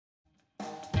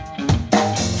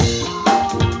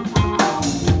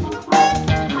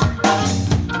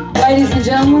Ladies and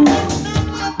gentlemen,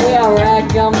 we are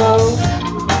Ragg Gumbo.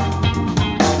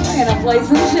 We're gonna play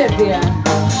some shit here.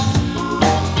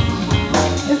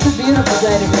 It's a beautiful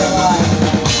day to be alive.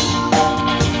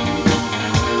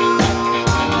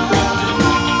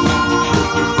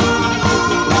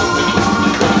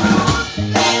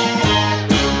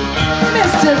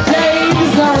 Mr.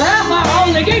 Dave's a rapper on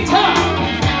the guitar.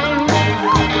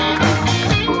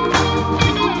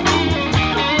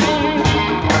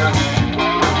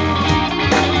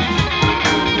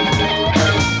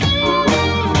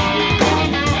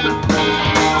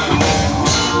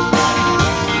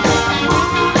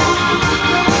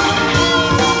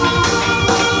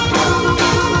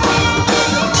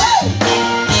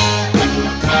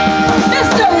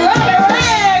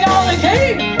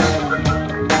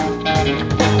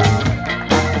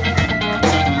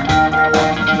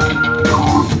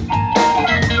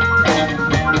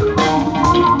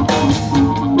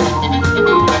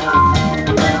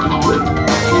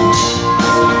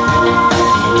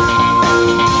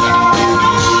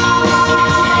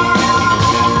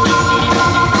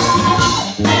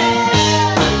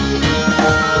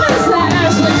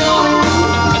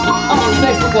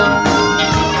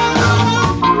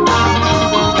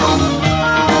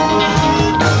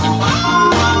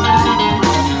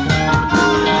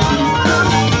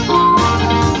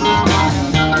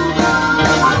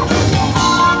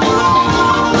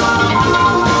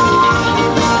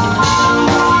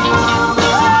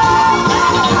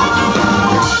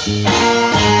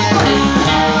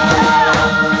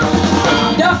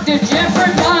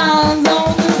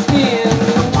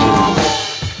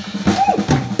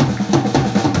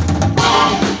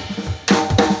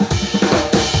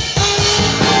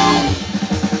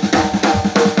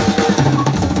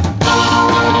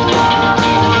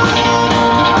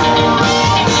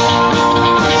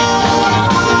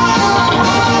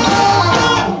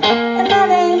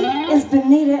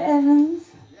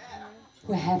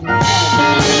 We're having a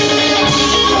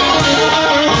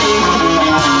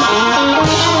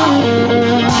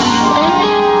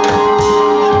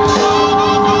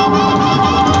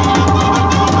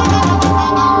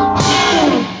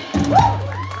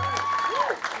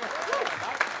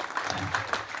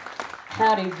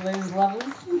howdy, blues lovers.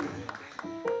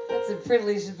 It's a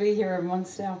privilege to be here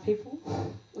amongst our people.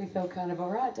 We feel kind of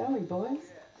alright, don't we,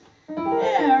 boys? Yeah,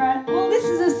 alright. Well, this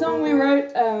is a song we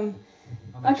wrote. I'm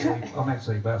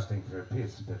actually busting for a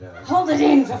piss, but... hold it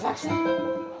in, for fuck's sake!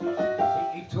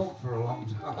 He talked for a long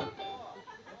time.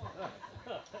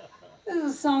 This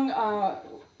is a song I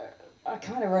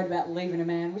kind of wrote about leaving a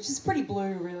man, which is pretty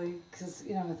blue, really, because,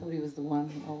 you know, I thought he was the one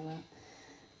and all that.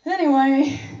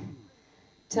 Anyway,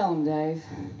 tell him, Dave.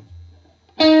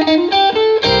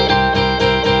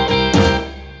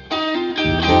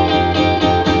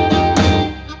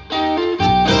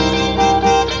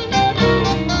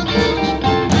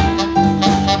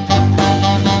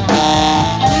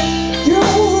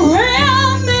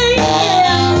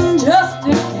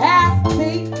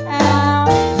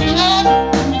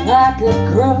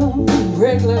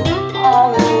 Regular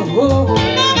all in the world.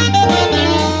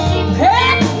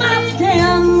 Past my skin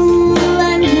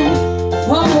and you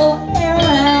fumble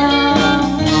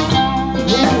around.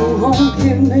 You won't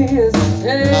give me a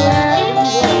second.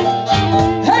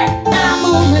 Hey, I'm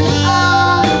moving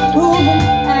on, moving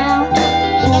out,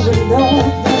 moving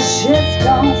north. The shit's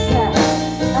gone south.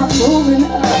 I'm moving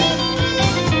up.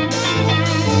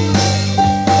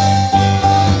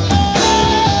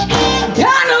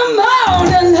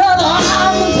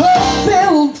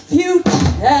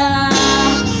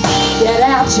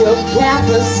 Your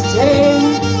gaffer stay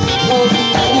close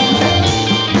to me.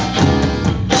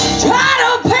 Try to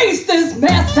piece this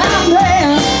mess I'm in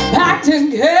back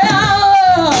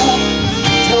together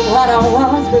to what I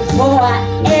was before I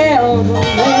ever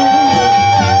met.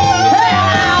 Hey,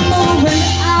 I'm moving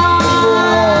on,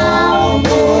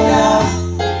 moving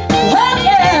on. Oh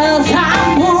yes, I'm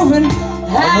moving on.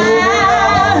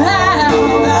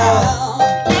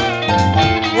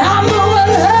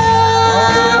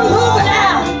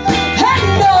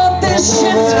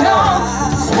 Shit's gone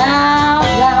south,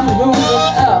 I'm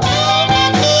moving up.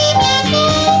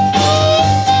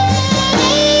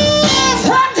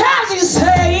 Sometimes you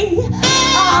say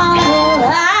I'm the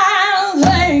right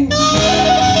thing,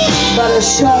 but I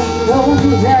sure know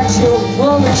that you're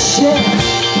full of shit.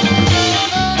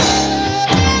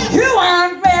 You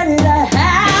aren't ready to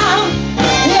have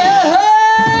it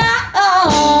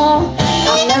all.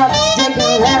 I'm not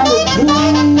sticking around to prove.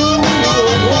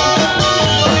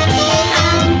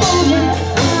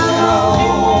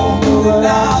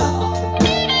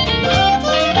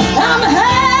 I'm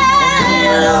heading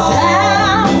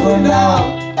down.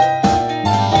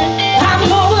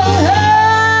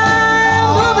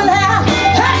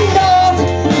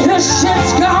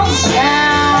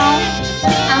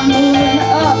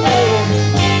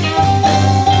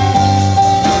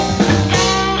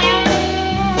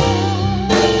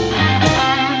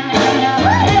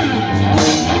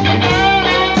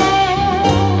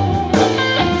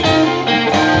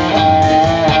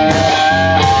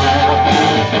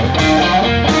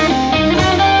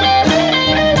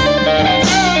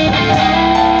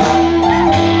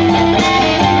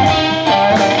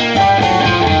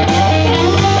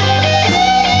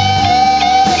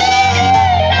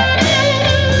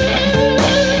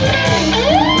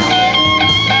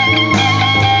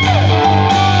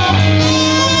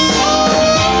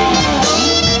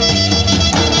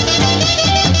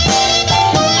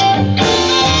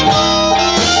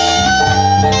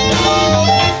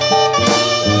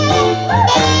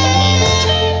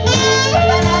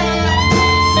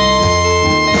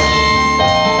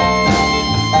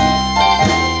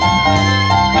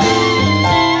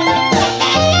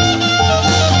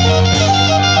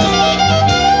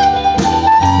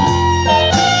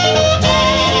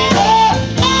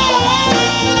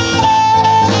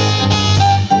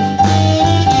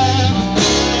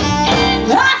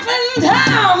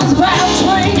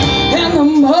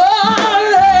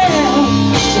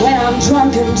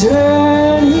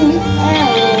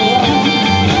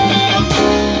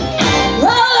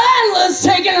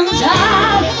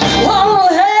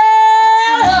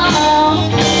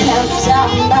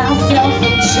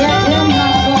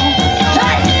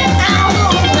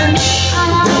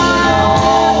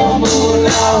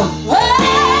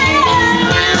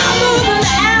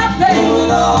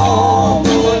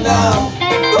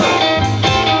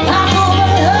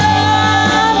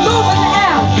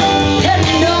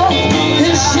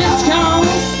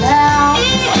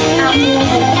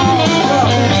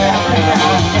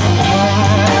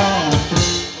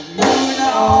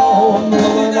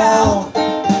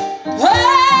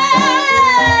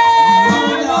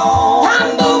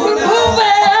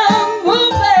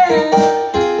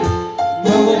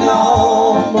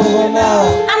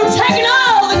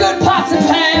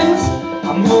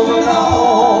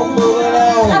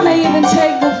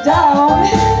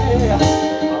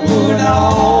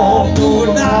 on,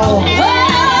 moving on.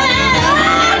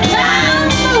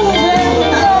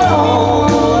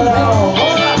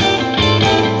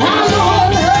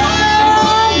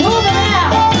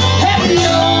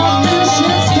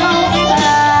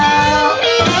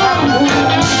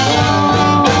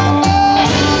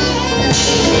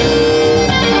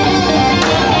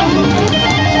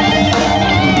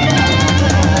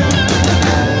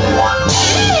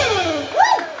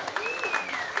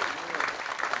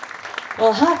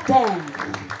 Well, hot damn.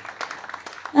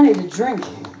 I need a drink.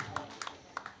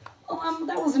 Well,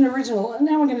 that was an original, and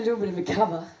now we're going to do a bit of a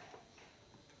cover.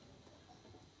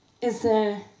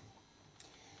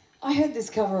 I heard this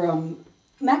cover,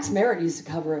 Max Merritt used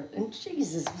to cover it, and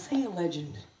Jesus, was he a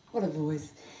legend? What a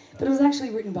voice. But it was actually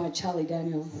written by Charlie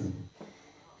Daniels.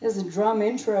 There's a drum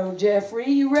intro, Jeffrey.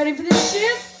 You ready for this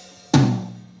shit?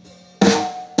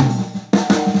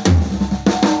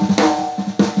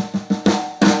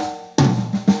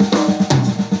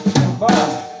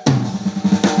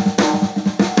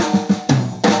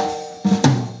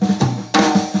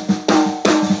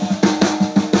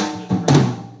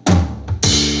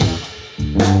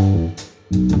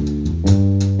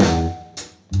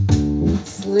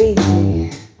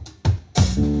 Sleepy.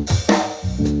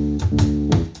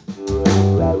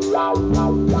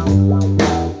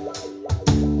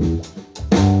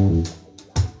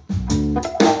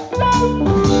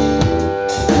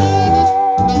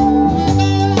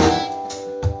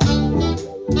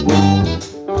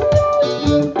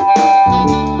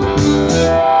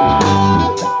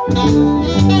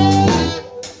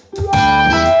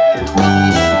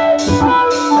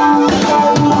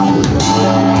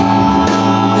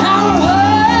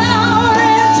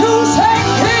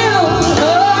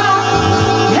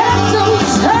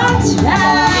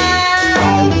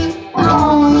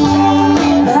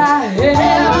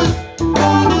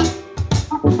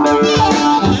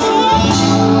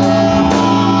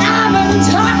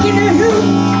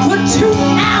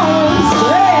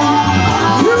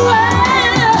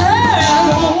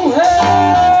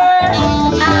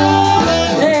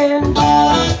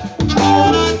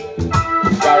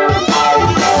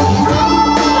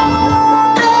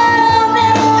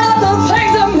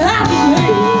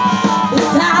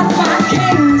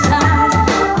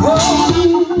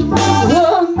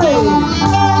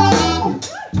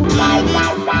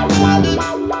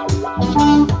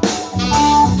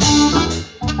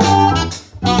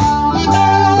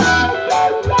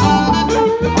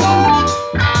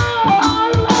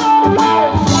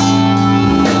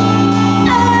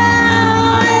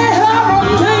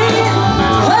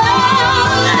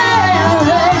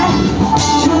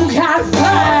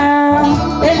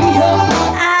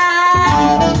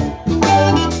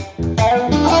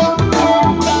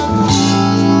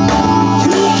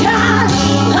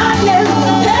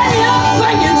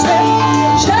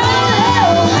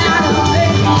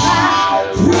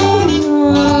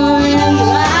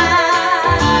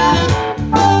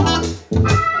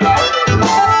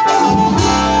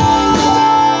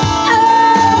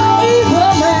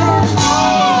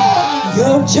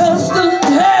 Just a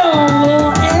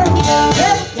devil in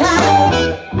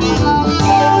disguise.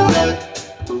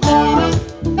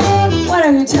 Why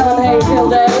don't you tell him how you feel,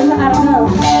 Dave? I don't know.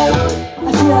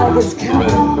 I feel like it's coming.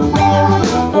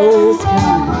 Oh, it's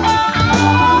coming.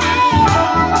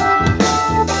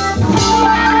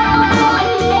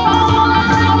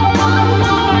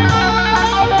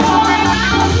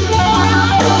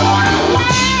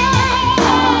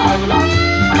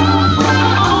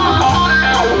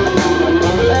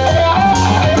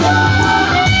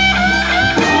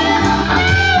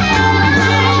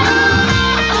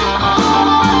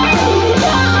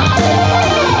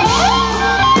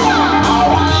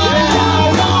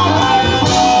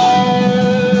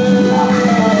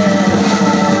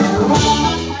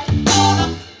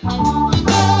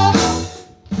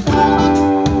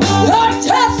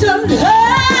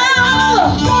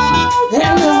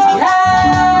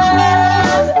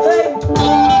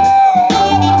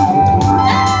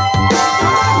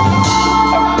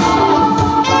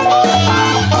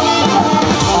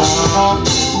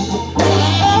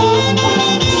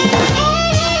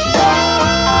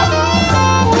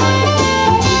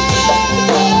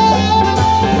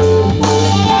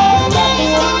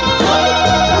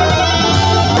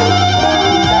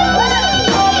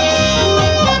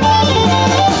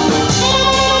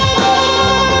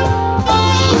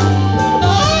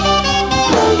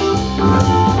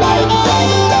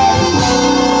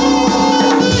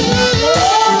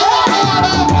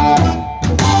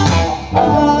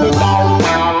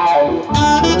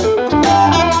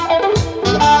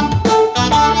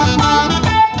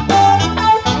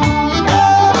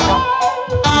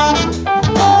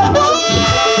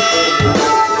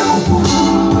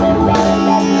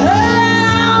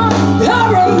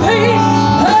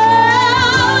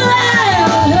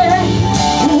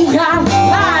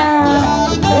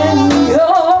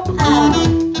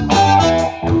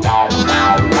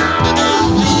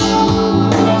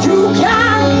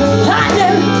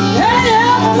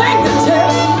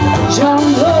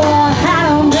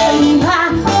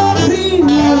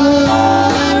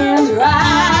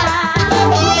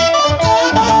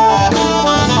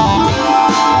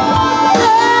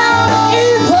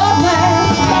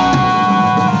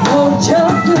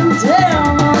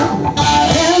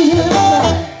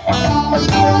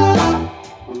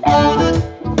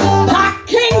 My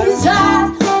king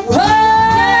size.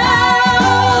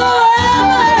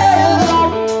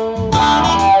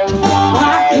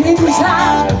 My king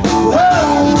size.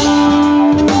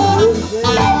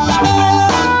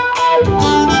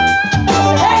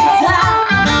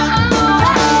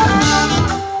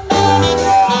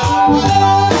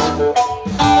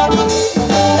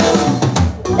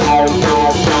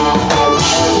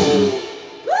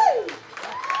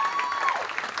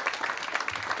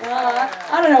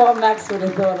 I don't know what Max would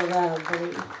have thought of that, but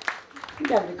he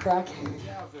gave it a crack.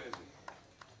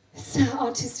 It's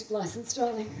artistic license,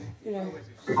 darling. You know,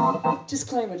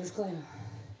 disclaimer, disclaimer.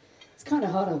 It's kind of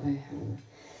hot up here.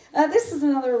 This is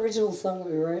another original song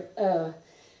we wrote.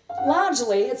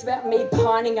 Largely, it's about me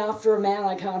pining after a man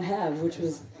I can't have, which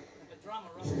was...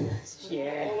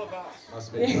 Yeah.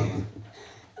 Must be a drummer.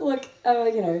 Look,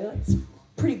 you know, that's a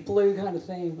pretty blue kind of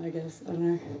theme, I guess. I don't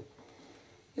know.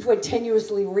 If we're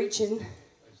tenuously reaching.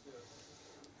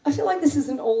 I feel like this is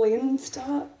an all-in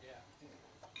start.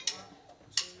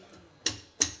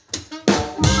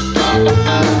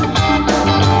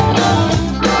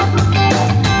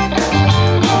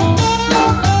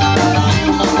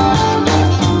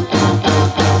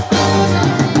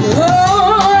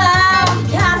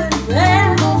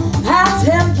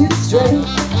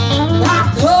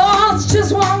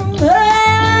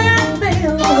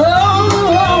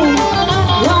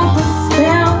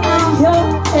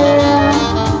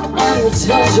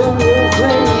 Touch on your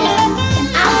face.